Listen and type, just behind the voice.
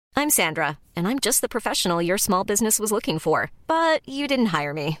I'm Sandra, and I'm just the professional your small business was looking for. But you didn't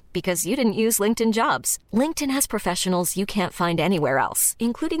hire me because you didn't use LinkedIn Jobs. LinkedIn has professionals you can't find anywhere else,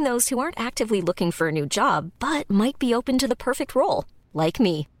 including those who aren't actively looking for a new job, but might be open to the perfect role, like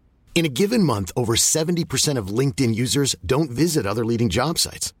me. In a given month, over 70% of LinkedIn users don't visit other leading job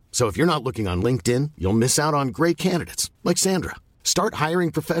sites. So if you're not looking on LinkedIn, you'll miss out on great candidates like Sandra. Start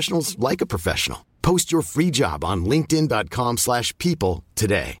hiring professionals like a professional. Post your free job on linkedin.com/people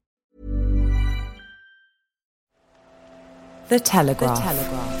today. The Telegraph.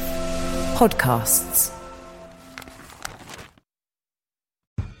 Podcasts.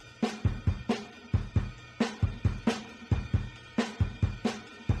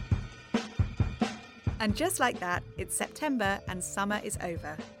 And just like that, it's September and summer is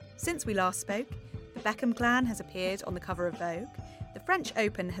over. Since we last spoke, the Beckham clan has appeared on the cover of Vogue, the French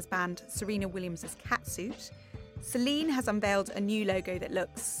Open has banned Serena Williams' catsuit, Celine has unveiled a new logo that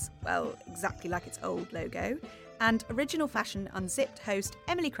looks, well, exactly like its old logo, and Original Fashion Unzipped host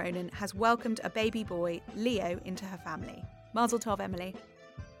Emily Cronin has welcomed a baby boy, Leo, into her family. Mazel tov, Emily.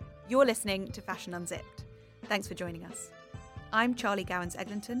 You're listening to Fashion Unzipped. Thanks for joining us. I'm Charlie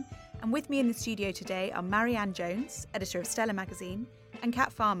Gowans-Eglinton, and with me in the studio today are Marianne Jones, editor of Stella magazine, and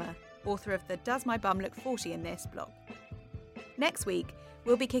Kat Farmer, author of the Does My Bum Look 40 in This blog. Next week,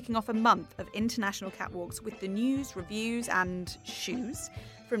 we'll be kicking off a month of international catwalks with the news, reviews and shoes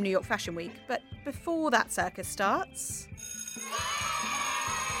from New York Fashion Week. But before that circus starts,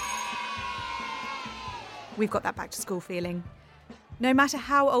 we've got that back to school feeling. No matter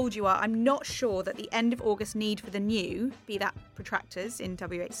how old you are, I'm not sure that the end of August need for the new, be that protractors in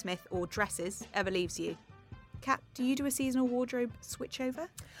WH Smith or dresses, ever leaves you. Kat, do you do a seasonal wardrobe switchover?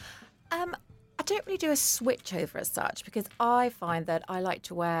 I don't really do a switchover as such because I find that I like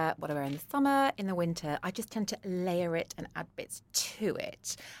to wear what I wear in the summer, in the winter. I just tend to layer it and add bits to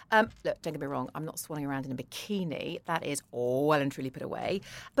it. Look, don't get me wrong, I'm not swanning around in a bikini. That is well and truly put away.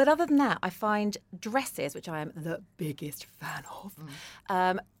 But other than that, I find dresses, which I am the biggest fan of,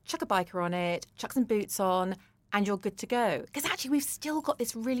 chuck a biker on it, chuck some boots on, and you're good to go. Because actually we've still got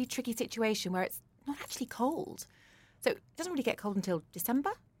this really tricky situation where it's not actually cold. So it doesn't really get cold until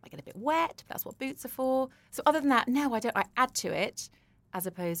December. I get a bit wet, but that's what boots are for. So other than that, no, I don't. I add to it as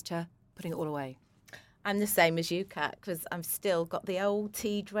opposed to putting it all away. I'm the same as you, Kat, because I've still got the old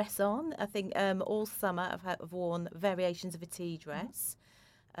tea dress on. I think all summer I've worn variations of a tea dress,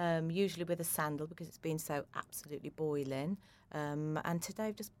 usually with a sandal because it's been so absolutely boiling. And today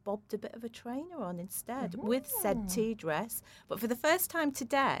I've just bobbed a bit of a trainer on instead with said tea dress. But for the first time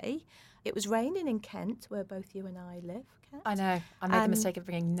today, it was raining in Kent, where both you and I live, Kat. I know. I made the mistake of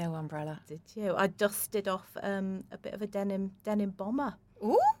bringing no umbrella. Did you? I dusted off a bit of a denim bomber.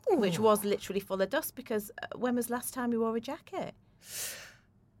 Ooh. Which was literally full of dust because when was last time you wore a jacket?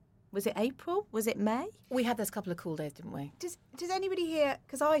 Was it April? Was it May? We had those couple of cool days, didn't we? Does anybody here,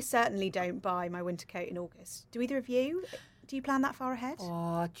 because I certainly don't buy my winter coat in August. Do either of you? Do you plan that far ahead?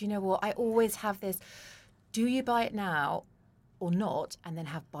 Oh, do you know what? I always have this, do you buy it now or not, and then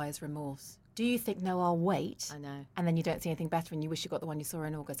have buyer's remorse? Do you think, no, I'll wait? I know. And then you don't see anything better and you wish you got the one you saw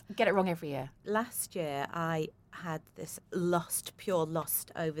in August. Get it wrong every year. Last year, I had this pure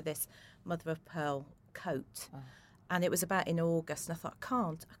lust over this mother of pearl coat. Oh. And it was about in August, and I thought,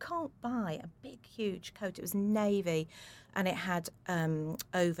 I can't buy a big, huge coat. It was navy, and it had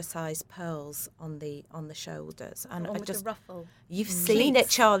oversized pearls on the shoulders. And with the ruffle. You've seen it,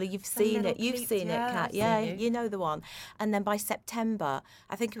 Charlie. You've seen it. You've seen it, Kat. Yeah, you know the one. And then by September,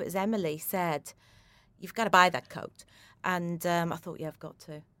 I think it was Emily said, "You've got to buy that coat." And I thought, yeah, I've got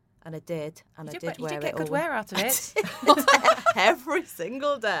to. And I did, and I did wear it. You did get good wear out of it. Every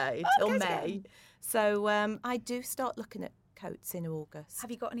single day till May. So I do start looking at coats in August.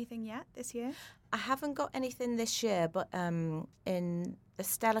 Have you got anything yet this year? I haven't got anything this year, but in the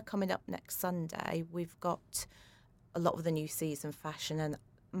Stella coming up next Sunday, we've got a lot of the new season fashion, and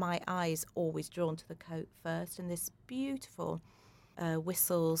my eye's always drawn to the coat first, and this beautiful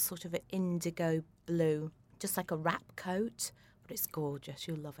whistles, sort of an indigo blue, just like a wrap coat, but it's gorgeous.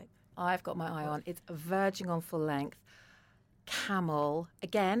 You'll love it. I've got my eye on. It's verging on full length. Camel,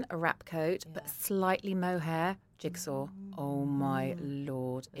 again, a wrap coat, but slightly mohair, jigsaw. Oh, my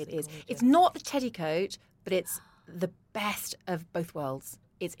Lord. It is. Gorgeous. It's not the teddy coat, but it's the best of both worlds.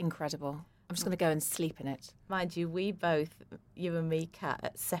 It's incredible. I'm just going to go and sleep in it. Mind you, we both, you and me, Kat,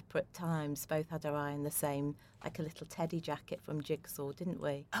 at separate times, both had our eye on the same, like a little teddy jacket from Jigsaw, didn't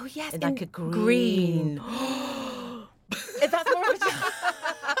we? Oh, yes. In like a green. That's more of a...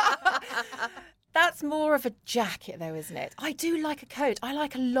 That's more of a jacket, though, isn't it? I do like a coat. I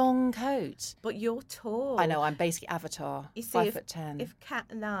like a long coat. But you're tall. I know, I'm basically Avatar. You see, 5'10". if Kat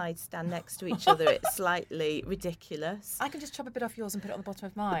and I stand next to each other, it's slightly ridiculous. I can just chop a bit off yours and put it on the bottom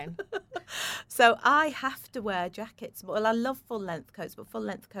of mine. So I have to wear jackets. Well, I love full length coats, but full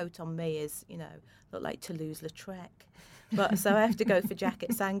length coat on me is, look like Toulouse-Lautrec. But so I have to go for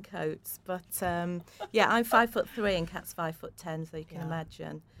jackets and coats. But yeah, I'm 5'3" and Kat's 5'10", so you can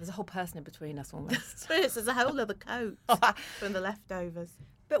imagine. There's a whole person in between us almost. There's a whole other coat from the leftovers.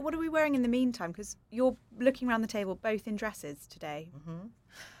 But what are we wearing in the meantime? Because you're looking around the table both in dresses today. Mm-hmm.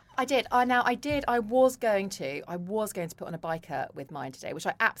 I did. I was going to put on a biker with mine today, which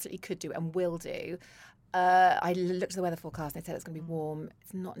I absolutely could do and will do. I looked at the weather forecast and they said it's going to be warm.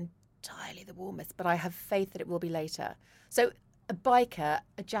 It's not entirely the warmest, but I have faith that it will be later. So a biker,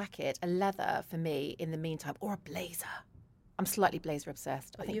 a jacket, a leather for me in the meantime, or a blazer. I'm slightly blazer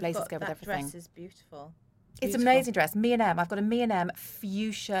obsessed. I think blazers go with everything. That dress is beautiful. It's an amazing dress. Me&M. I've got a Me&M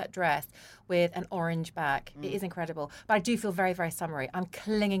fuchsia dress with an orange back. It is incredible. But I do feel very, very summery. I'm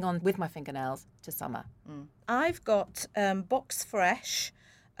clinging on with my fingernails to summer. I've got Box Fresh,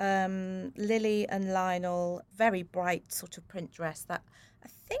 Lily and Lionel, very bright sort of print dress that I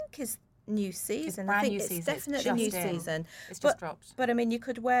think is new season. Brand I think new it's season. definitely new season. It's just dropped. But I mean, you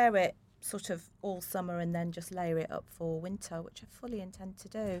could wear it sort of all summer and then just layer it up for winter, which I fully intend to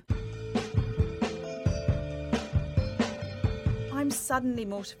do. I'm suddenly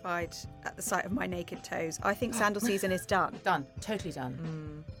mortified at the sight of my naked toes. I think sandal season is done. Done. Totally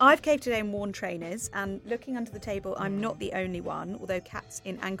done. I've caved today and worn trainers, and looking under the table, I'm not the only one, although Kat's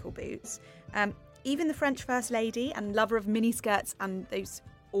in ankle boots. Even the French First Lady and lover of miniskirts and those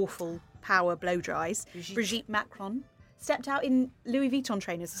awful power blow dries, Brigitte Macron, stepped out in Louis Vuitton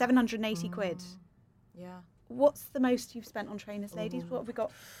trainers, 780 quid. Yeah. What's the most you've spent on trainers, ladies? What have we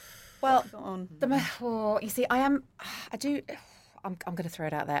got? Well, on? You see, I'm going to throw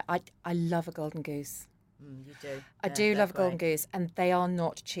it out there. I love a golden goose. You do. I do love a golden goose, and they are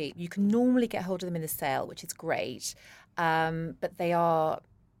not cheap. You can normally get hold of them in the sale, which is great, but they are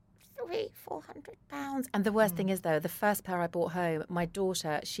 £300-400. And the worst thing is, though, the first pair I bought home, my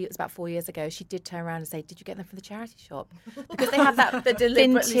daughter, it was about 4 years ago, she did turn around and say, "Did you get them from the charity shop?" Because they have that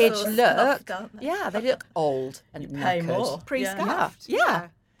vintage look. Yeah, they look old and pay more. Pre-scuffed. Yeah.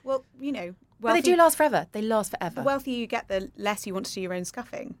 Well, But they do last forever. They last forever. The wealthier you get, the less you want to do your own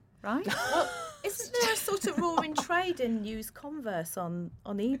scuffing, right? Well, isn't there a sort of roaring trade in used Converse on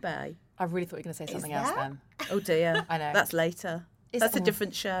eBay? I really thought you were going to say something else then. Oh dear. I know. That's later. That's a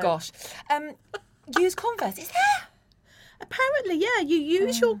different show. Gosh. Used Converse, is there? Apparently, yeah. You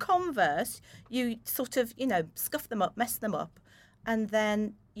use your Converse, you sort of, scuff them up, mess them up, and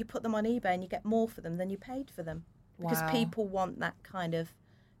then you put them on eBay and you get more for them than you paid for them. Because people want that kind of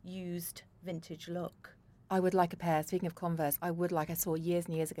used vintage look. I would like a pair. Speaking of Converse, I saw years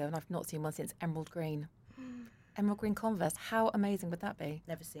and years ago, and I've not seen one since Emerald Green. Emerald Green Converse. How amazing would that be?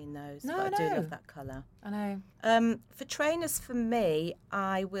 Never seen those, No, but I do no. love that colour. I know. For trainers, for me,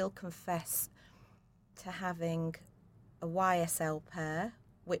 I will confess to having a YSL pair,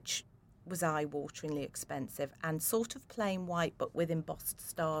 which was eye-wateringly expensive, and sort of plain white but with embossed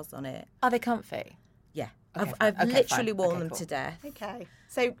stars on it. Are they comfy? Yeah. Okay, I've fine. Okay, literally fine. worn Okay, them cool. to death. Okay.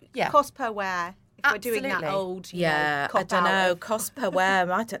 So Yeah. cost per wear, if we're doing that Absolutely. old, Yeah, I cop don't out know. of- Cost per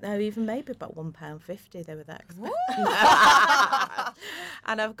wear, I don't know, even maybe about £1.50. They were that expensive.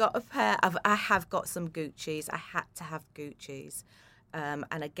 And I've got a pair. I have got some Gucci's. I had to have Gucci's. And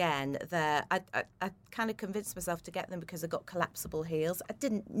again, I kind of convinced myself to get them because I got collapsible heels. I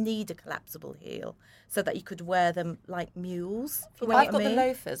didn't need a collapsible heel so that you could wear them like mules. if you know I've what got I the mean.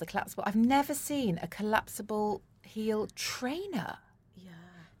 loafers, the collapsible. I've never seen a collapsible heel trainer. Yeah.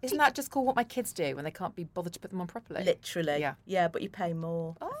 Isn't that just called what my kids do when they can't be bothered to put them on properly? Literally, Yeah. yeah, but you pay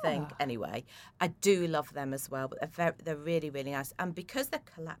more, I think. Anyway, I do love them as well, but they're really, really nice. And because they're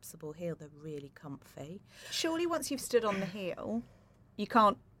collapsible heel, they're really comfy. Surely once you've stood on the heel, you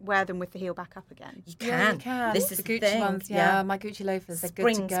can't wear them with the heel back up again. You can. Yeah, you can. This is the the Gucci thing. ones. Yeah, my Gucci loafers. They're good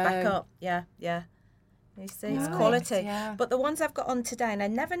Springs to go. back up. Yeah. You see, it's Nice, quality. yeah. But the ones I've got on today, and I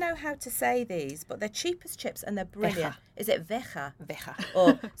never know how to say these, but they're cheap as chips and they're brilliant. Veja. Is it veja? Veja.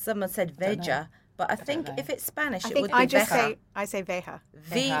 Or someone said don't know. veja. But I think know. if it's Spanish, I it think would be I just veja. say Veja.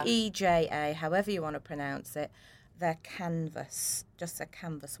 Veja, however you want to pronounce it. They're canvas. Just the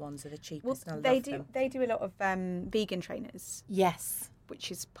canvas ones are the Well, cheapest. and I they love do. them. They do a lot of vegan trainers, Yes.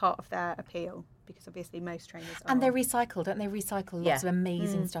 which is part of their appeal because obviously most trainers are. And they're recycled, don't they? Recycle lots Yeah. of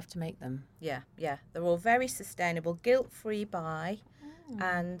amazing stuff to make them. Yeah. They're all very sustainable, guilt-free buy,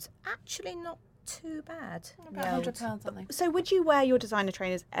 and actually not too bad. About £100, aren't they? So would you wear your designer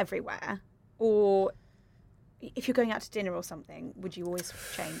trainers everywhere, Or if you're going out to dinner or something, would you always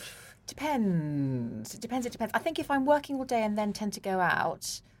change? Depends. It depends. I think if I'm working all day and then tend to go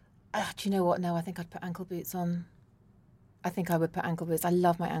out, do you know what? No, I think I'd put ankle boots on. I think I would put ankle boots. I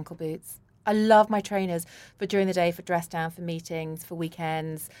love my ankle boots. I love my trainers for during the day, for dress down, for meetings, for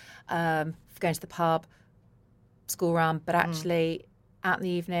weekends, for going to the pub, school run. But actually, out in the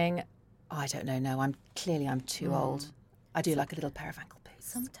evening, I don't know. No, I'm too old. I do like a little pair of ankle boots.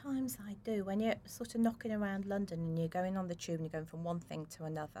 Sometimes I do. When you're sort of knocking around London and you're going on the tube and you're going from one thing to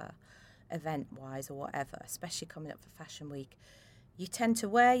another, event-wise or whatever, especially coming up for Fashion Week, you tend to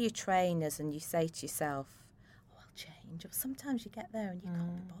wear your trainers and you say to yourself, change. Or sometimes you get there and you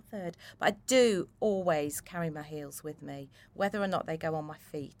can't be bothered. But I do always carry my heels with me. Whether or not they go on my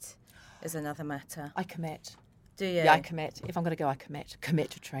feet is another matter. I commit. Do you? Yeah, I commit. If I'm going to go, I commit. Commit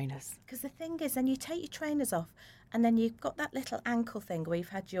to trainers. Because the thing is, then you take your trainers off and then you've got that little ankle thing where you've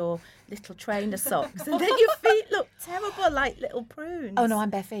had your little trainer socks and then your feet look terrible like little prunes. Oh, no, I'm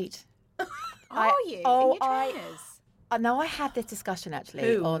bare feet. Are you? Oh, in your trainers? No, I had this discussion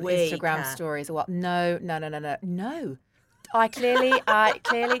actually on Instagram Kat. stories or what. No. I clearly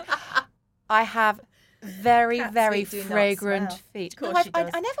have very, Cat's very feet do not fragrant smell. feet. Of course No, she I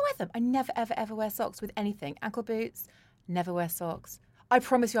does. never wear them. I never, ever wear socks with anything. Ankle boots, never wear socks. I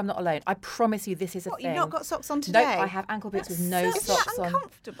promise you I'm not alone. I promise you this is a What, thing. you've not got socks on today? No, I have ankle boots with no Isn't socks that on.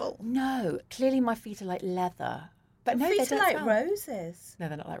 uncomfortable? No, clearly my feet are like leather. But no, feet they are don't like smell. roses. No,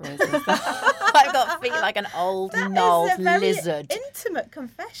 they're not like roses. I've got feet like an old gnarled That is a very lizard. intimate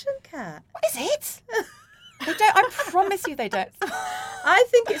confession, Kat. What is it? They don't. I promise you, they don't. I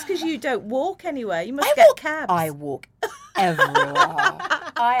think it's because you don't walk anywhere. You must get cabs. I walk everywhere.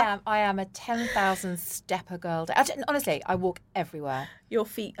 I am a 10,000 stepper girl. Honestly, I walk everywhere. Your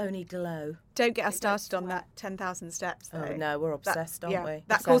feet only glow. Don't get us started on that 10,000 steps, though. Oh, no, we're obsessed, aren't we? That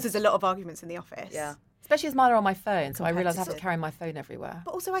Obsessed. causes a lot of arguments in the office. Yeah. Especially as mine are on my phone, so I realise I have to Competitive. carry my phone everywhere.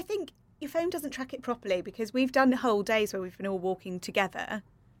 But also, I think your phone doesn't track it properly because we've done whole days where we've been all walking together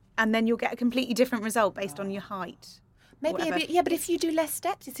and then you'll get a completely different result based on your height. Maybe a whatever. bit, yeah, but if you do less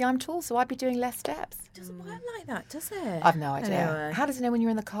steps, you see, I'm tall, so I'd be doing less steps. It doesn't work like that, does it? I've no idea. Anyway. How does it know when you're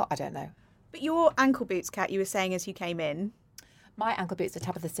in the car? I don't know. But your ankle boots, Kat, you were saying as you came in. My ankle boots are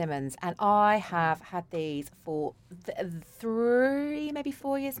Tabitha Simmons, and I have had these for 3, maybe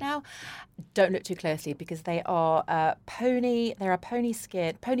 4 years now. Don't look too closely because they are pony. They're a pony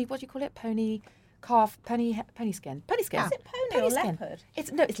skin. Pony. What do you call it? Pony calf. Pony skin. Pony skin. Is it pony or skin. leopard?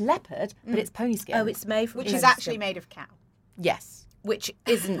 It's leopard, but it's pony skin. Oh, it's made from Which pony is actually skin. made of cow. yes. Which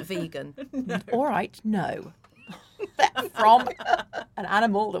isn't vegan. All right. No. They're from an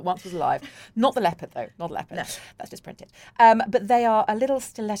animal that once was alive. Not the leopard, though. Not a leopard. No. That's just printed. But they are a little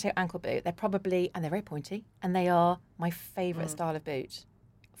stiletto ankle boot. They're probably, and they're very pointy, and they are my favourite style of boot.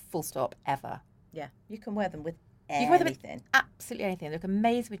 Full stop, ever. Yeah, you can wear them with You anything. can wear them with absolutely anything. They look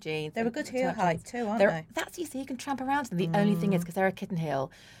amazing with jeans. They're a and good heel tucked height jeans. too, aren't They're- they? That's, you see, you can tramp around them. The only thing is, because they're a kitten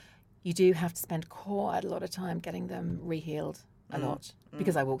heel, you do have to spend quite a lot of time getting them re-heeled. A lot,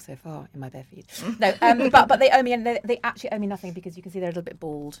 because I walk so far in my bare feet. No, but they owe me, and they actually owe me nothing because you can see they're a little bit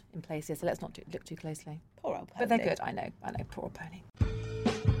bald in places. So let's not look too closely. Poor old pony. But they're good. I know. Poor old pony.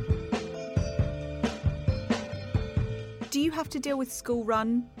 Do you have to deal with school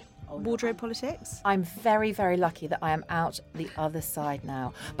run wardrobe politics? I'm very, very lucky that I am out the other side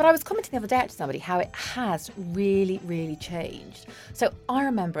now. But I was commenting the other day to somebody how it has really, really changed. So I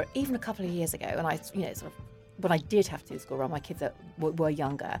remember even a couple of years ago, and I, sort of, when I did have to do school run, my kids were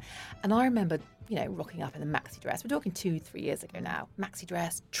younger, and I remember, rocking up in a maxi dress. We're talking 2-3 years ago now. Maxi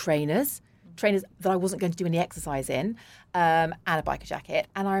dress, trainers that I wasn't going to do any exercise in, and a biker jacket.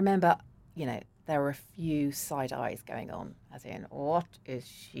 And I remember, there were a few side eyes going on, as in, what is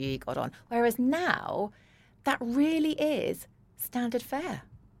she got on? Whereas now, that really is standard fare.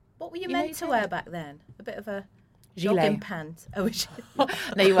 What were you You know, meant you to said wear that. back then? A bit of a Gilet. jogging pant. Oh, was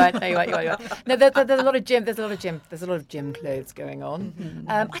No, you weren't. You weren't. No, there's a lot of gym. There's a lot of gym clothes going on.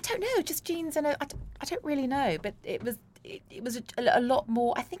 I don't know, just jeans and I don't really know, but it was a lot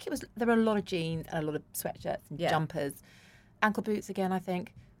more. I think there were a lot of jeans and a lot of sweatshirts and jumpers, ankle boots again, I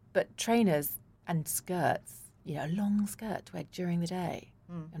think, but trainers and skirts. A long skirt to wear during the day.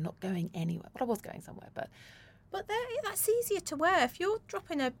 I'm not going anywhere. Well, I was going somewhere, but. But that's easier to wear. If you're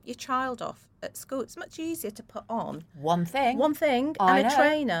dropping your child off at school, it's much easier to put on One thing and a know.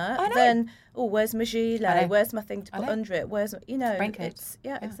 trainer I know. than, where's my I know. gilet? Where's my thing to I put know. under it? Where's, Raincoat. it's,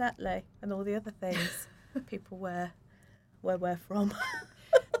 yeah, exactly. And all the other things people wear, where we're from.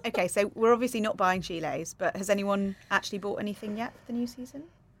 Okay, so we're obviously not buying gilets, but has anyone actually bought anything yet for the new season?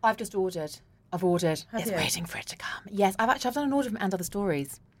 I've just ordered. I've ordered. Have It's you? waiting for it to come. Yes, I've done an order from And Other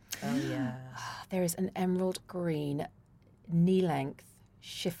Stories. Oh, yeah. There is an emerald green knee-length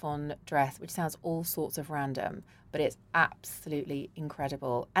chiffon dress, which sounds all sorts of random, but it's absolutely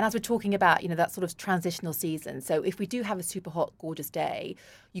incredible. And as we're talking about, that sort of transitional season, so if we do have a super hot, gorgeous day,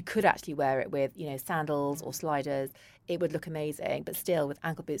 you could actually wear it with, sandals or sliders. It would look amazing, but still with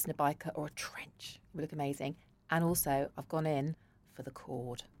ankle boots and a biker or a trench, it would look amazing. And also, I've gone in for the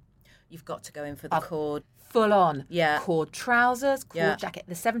cord. You've got to go in for the cord. Full on. Yeah. Cord trousers, cord Yeah. jacket.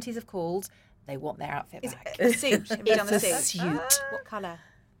 The 70s have called. They want their outfit back. A suit. Have you done It's the a suit. What colour?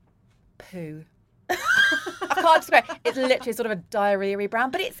 Poo. I can't describe it. It's literally sort of a diarrhea-y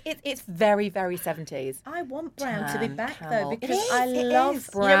brown, but it's very, very 70s. I want brown to be Tan, back camel. though, because It I is, it love is.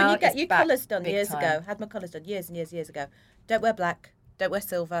 when you Brown get is your back colours done big years time. ago. Had my colours done years and years and years ago. Don't wear black. Don't wear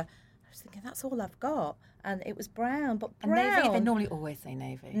silver. I was thinking that's all I've got, and it was brown. But And brown, navy, they normally always say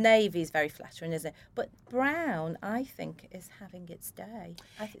navy. navy is very flattering, isn't it? But brown, I think, is having its day.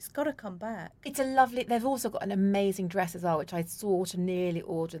 It's got to come back. It's a lovely. They've also got an amazing dress as well, which I sort of nearly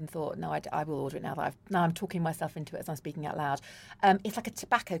ordered and thought, no, I will order it now that now I'm talking myself into it as I'm speaking out loud. It's like a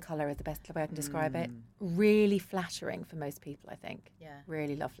tobacco colour is the best way I can describe it. Really flattering for most people, I think. Yeah.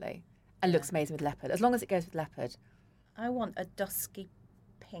 Really lovely. And looks amazing with leopard, as long as it goes with leopard. I want a dusky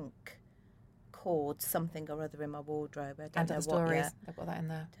pink cord, something or other in my wardrobe. I don't And know at the what stories, yet. they've got that in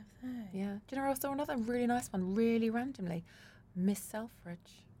there. Have they? Yeah. Do you know I saw another really nice one, really randomly? Miss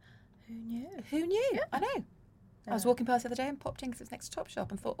Selfridge. Who knew? Who knew? I know. I was walking past the other day and popped in because it was next to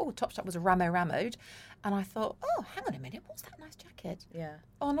Topshop and thought, oh, Topshop was ramoed. And I thought, oh, hang on a minute, what's that nice jacket? Yeah.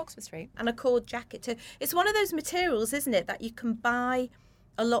 Oh, on Oxford Street. And a cord jacket too. It's one of those materials, isn't it, that you can buy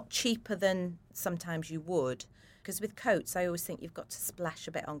a lot cheaper than sometimes you would. Because with coats, I always think you've got to splash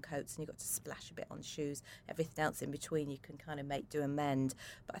a bit on coats and you've got to splash a bit on shoes. Everything else in between you can kind of do and mend.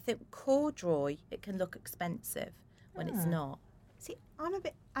 But I think corduroy, it can look expensive when it's not. See, I'm a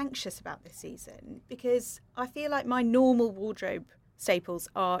bit anxious about this season because I feel like my normal wardrobe staples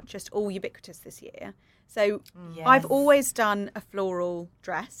are just all ubiquitous this year. So I've always done a floral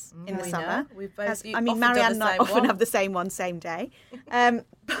dress in the we summer. know. We've both I mean, often done Marianne the and I same often one. have the same one, same day.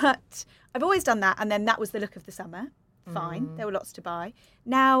 But I've always done that, and then that was the look of the summer. Fine, there were lots to buy.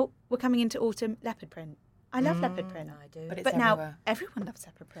 Now we're coming into autumn, leopard print. I love leopard print. I do. But it's But now everywhere. everyone loves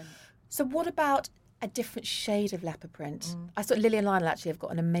leopard print. So what about a different shade of leopard print? I saw Lily and Lionel actually have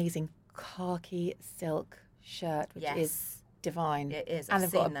got an amazing khaki silk shirt, which is Yes. divine. It is. And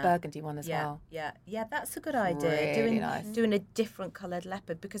I've they've got seen a that. burgundy one as Yeah, well. yeah, that's a good idea. Really nice. Doing a different coloured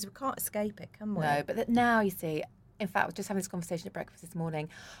leopard, because we can't escape it, can we? No, but now you see, in fact, I was just having this conversation at breakfast this morning.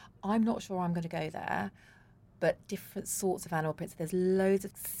 I'm not sure I'm going to go there, but different sorts of animal prints. There's loads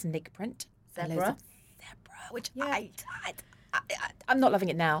of snake print. and loads Zebra. of zebra, which I'm not loving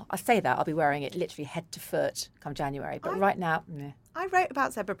it now. I say that, I'll be wearing it literally head to foot come January. But right now, meh. I wrote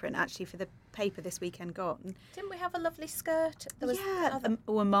about zebra print actually for the paper this weekend gone. Didn't we have a lovely skirt? There was Yeah, other-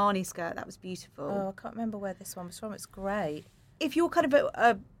 a Marnie skirt, that was beautiful. Oh, I can't remember where this one was from. It's great. If you're kind of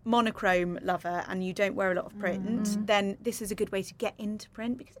a monochrome lover and you don't wear a lot of print, then this is a good way to get into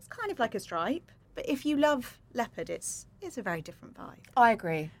print because it's kind of like a stripe. But if you love leopard, it's a very different vibe. I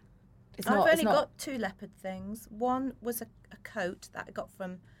agree. It's I've not, only it's not, got two leopard things. One was a coat that I got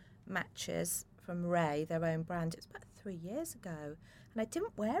from Matches, from Ray, their own brand. It was about 3 years ago. And I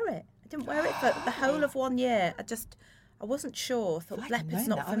didn't wear it. I didn't wear it for the whole of 1 year. I wasn't sure. I thought, If I'd leopard's known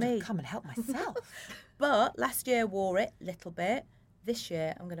not that, for I would have me. come and help myself. But last year wore it a little bit. This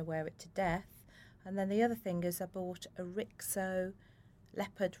year I'm going to wear it to death. And then the other thing is I bought a Rixo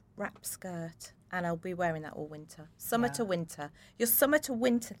leopard wrap skirt and I'll be wearing that all winter. Summer to winter. Your summer to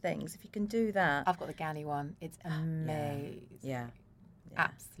winter things, if you can do that. I've got the Ganni one. It's amazing. Yeah.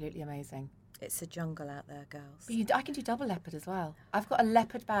 Absolutely amazing. It's a jungle out there, girls. But I can do double leopard as well. I've got a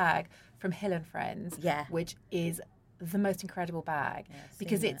leopard bag from Hill and Friends, Yeah. which is the most incredible bag I've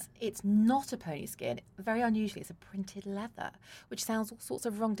because seen it's not a pony skin. Very unusually, it's a printed leather, which sounds all sorts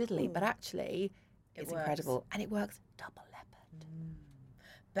of wrong diddly, but actually it's works. incredible and it works double leopard.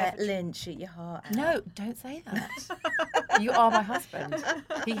 Bet Lynch, eat your heart out. No, don't say that. You are my husband.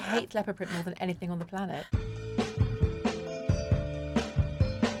 He hates leopard print more than anything on the planet.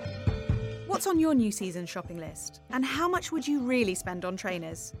 What's on your new season shopping list? And how much would you really spend on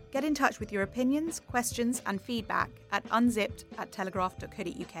trainers? Get in touch with your opinions, questions and feedback at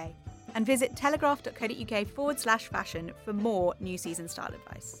unzipped@telegraph.co.uk and visit telegraph.co.uk/fashion for more new season style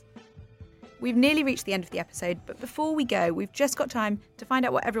advice. We've nearly reached the end of the episode, but before we go, we've just got time to find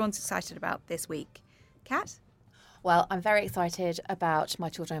out what everyone's excited about this week. Kat? Well, I'm very excited about my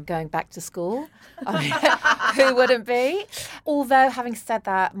children going back to school. I mean, who wouldn't be? Although, having said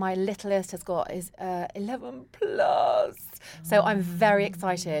that, my littlest has got his 11 plus. So I'm very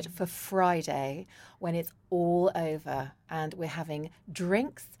excited for Friday when it's all over and we're having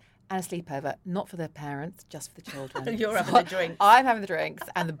drinks and a sleepover, not for the parents, just for the children. You're having the drinks. I'm having the drinks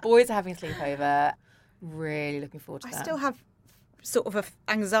and the boys are having a sleepover. Really looking forward to that. I still have sort of a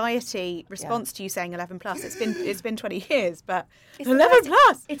anxiety response to you saying 11 plus. It's been 20 years, but It's 11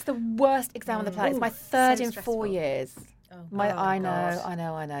 plus. It's the worst exam on the planet. It's my third in 4 years. I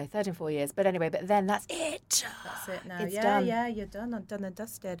know. 3rd in 4 years. But anyway, but then that's it. That's it now. It's yeah, done. yeah, you're done. I'm done and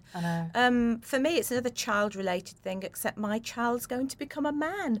dusted. I know. For me, it's another child-related thing, except my child's going to become a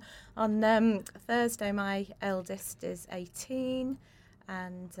man. On Thursday, my eldest is 18.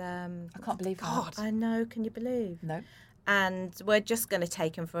 And I can't believe that. I know. Can you believe? No. And we're just going to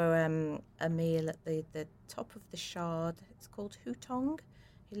take him for a meal at the top of the Shard. It's called Hutong.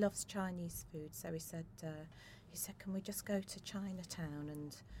 He loves Chinese food, so he said, can we just go to Chinatown?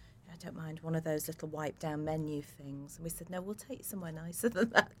 And I don't mind one of those little wipe-down menu things. And we said, no, we'll take you somewhere nicer than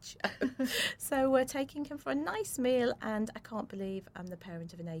that, Jo. So we're taking him for a nice meal, and I can't believe I'm the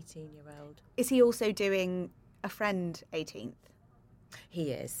parent of an 18-year-old. Is he also doing a friend 18th?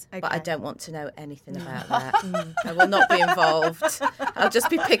 He is, Okay. but I don't want to know anything about that. I will not be involved. I'll just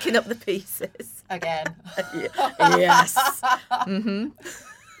be picking up the pieces. Again. Yes. Mm-hmm.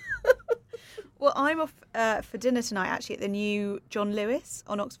 Well, I'm off for dinner tonight, actually, at the new John Lewis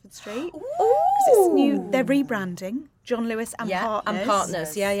on Oxford Street. Ooh. 'Cause it's new. They're rebranding John Lewis and Partners. and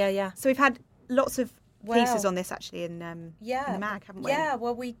Partners. Yeah. So we've had lots of pieces Well, on this actually in the mag, haven't we? Yeah,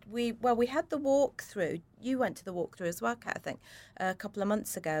 well, we had the walkthrough. You went to the walkthrough as well, Kat, I think, a couple of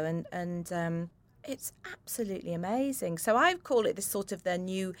months ago, and it's absolutely amazing. So I call it this sort of their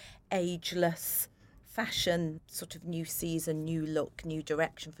new ageless fashion, sort of new season, new look, new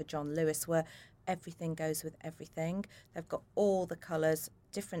direction for John Lewis, where everything goes with everything. They've got all the colours,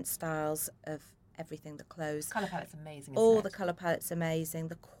 different styles of everything, the clothes. Colour palette's amazing. All isn't the it? colour palette's amazing.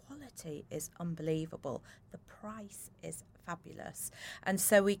 The quality is unbelievable. The price is fabulous. And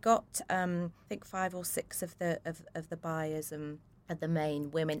so we got, I think, 5 or 6 of the buyers and the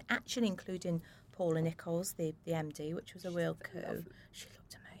main women, actually including Paula Nichols, the MD, which was a real coup. She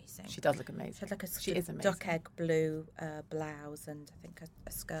looked amazing. She does look amazing. She had like a She is amazing. duck egg blue blouse and I think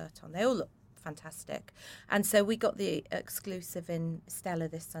a skirt on. They all look fantastic. And so we got the exclusive in Stella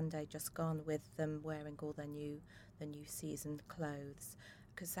this Sunday just gone, with them wearing all the new season clothes,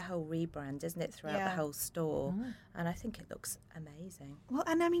 because the whole rebrand, isn't it, throughout the whole store. And I think it looks amazing. Well,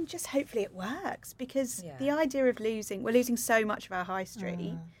 and I mean, just hopefully it works, because the idea of we're losing so much of our high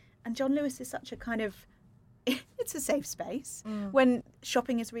street, and John Lewis is such a kind of, it's a safe space when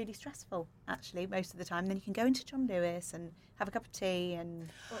shopping is really stressful, actually, most of the time. Then you can go into John Lewis and have a cup of tea and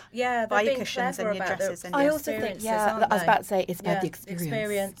buy your cushions and your dresses. And I your also think, experiences, I aren't was they? about to say, it's about Yeah, the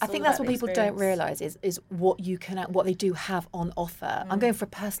experience. I all think that's about what the people don't experience. realise is what they do have on offer. I'm going for a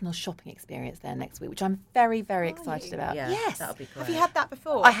personal shopping experience there next week, which I'm very, very excited about. Yeah, Yes. that'll be great. Have you had that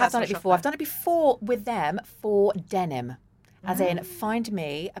before? I have done it before. I've done it before with them for denim. As in, find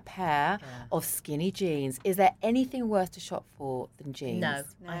me a pair of skinny jeans. Is there anything worse to shop for than jeans? No,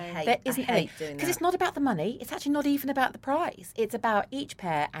 I hate, There isn't I hate doing that. because it's not about the money. It's actually not even about the price. It's about each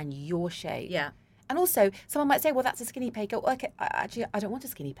pair and your shape. Yeah. And also, someone might say, well, that's a skinny pair. Go, okay, I don't want a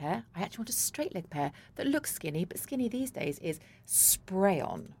skinny pair. I actually want a straight leg pair that looks skinny, but skinny these days is spray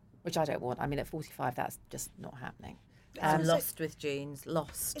on, which I don't want. I mean, at 45, that's just not happening. I'm lost with jeans.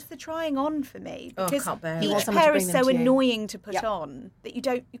 Lost. It's the trying on for me, Oh, I because can't bear it. You want each someone to pair bring is them so to you. annoying to put Yep. on that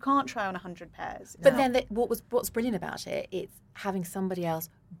you can't try on 100 pairs. But then what's brilliant about it, it's having somebody else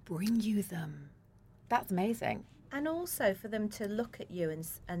bring you them. That's amazing. And also for them to look at you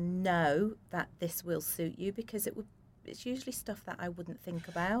and know that this will suit you, because it's usually stuff that I wouldn't think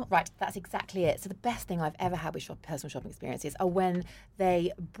about. Right, that's exactly it. So the best thing I've ever had with personal shopping experiences are when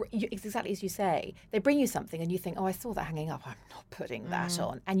they, it's exactly as you say, they bring you something and you think, oh, I saw that hanging up, I'm not putting that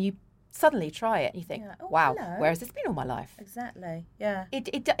on. And you suddenly try it and you think, Yeah. Oh, wow, hello. where has this been all my life? Exactly. Yeah.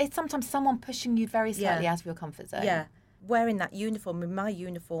 It's sometimes someone pushing you very slightly out of your comfort zone. Yeah. Wearing that uniform. My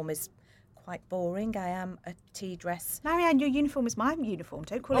uniform is quite boring. I am a tea dress. Marianne, your uniform is my uniform.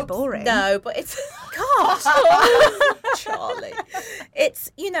 Don't call it boring. No, but it's God, Charlie. It's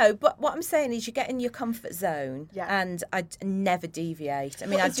but what I'm saying is you get in your comfort zone, and I never deviate. I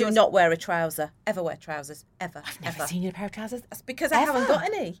mean, What I is do yours? not wear a trouser. Ever wear trousers? Ever? I've never ever. seen you in a pair of trousers. That's because I haven't Ever? got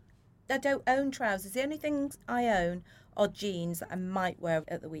any. I don't own trousers. The only things I own are jeans that I might wear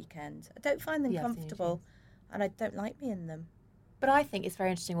at the weekend. I don't find them Yeah, I've seen your comfortable, and I don't like me in them. But I think it's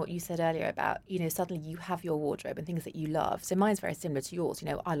very interesting what you said earlier about, suddenly you have your wardrobe and things that you love. So mine's very similar to yours.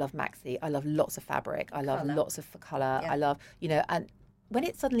 I love maxi. I love lots of fabric. I love lots of colour. Yeah. I love, and when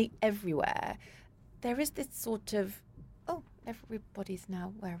it's suddenly everywhere, there is this sort of, everybody's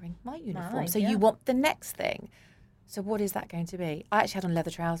now wearing my uniform. Mine, So yeah. you want the next thing. So what is that going to be? I actually had on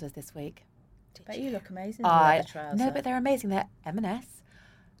leather trousers this week. But you look amazing in leather trousers. No, but they're amazing. They're M&S,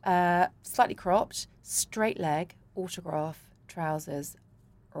 slightly cropped, straight leg, autograph trousers,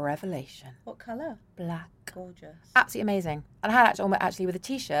 revelation. What colour? Black. Gorgeous. Absolutely amazing. And I had actually with a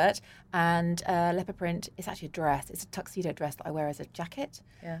t-shirt and leopard print. It's actually a dress. It's a tuxedo dress that I wear as a jacket.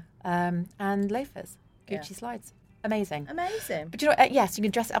 Yeah. And loafers, Gucci Yeah. slides. Amazing. Amazing. But you know, yes, you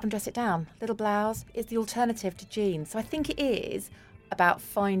can dress it up and dress it down. Little blouse is the alternative to jeans. So I think it is about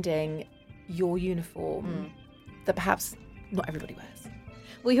finding your uniform that perhaps not everybody wears.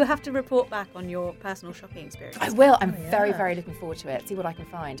 Well, you'll have to report back on your personal shopping experience. I will. I'm yeah. very, very looking forward to it. See what I can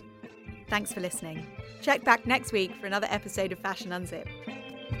find. Thanks for listening. Check back next week for another episode of Fashion Unzipped.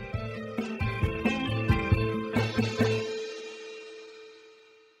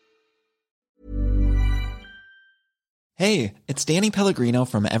 Hey, it's Danny Pellegrino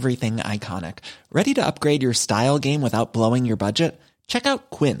from Everything Iconic. Ready to upgrade your style game without blowing your budget? Check out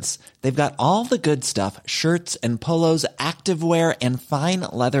Quince. They've got all the good stuff, shirts and polos, activewear, and fine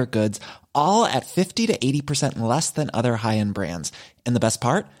leather goods, all at 50 to 80% less than other high-end brands. And the best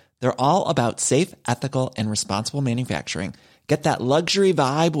part? They're all about safe, ethical, and responsible manufacturing. Get that luxury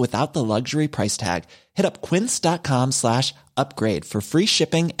vibe without the luxury price tag. Hit up quince.com/upgrade for free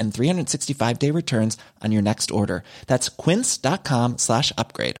shipping and 365-day returns on your next order. That's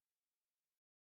quince.com/upgrade.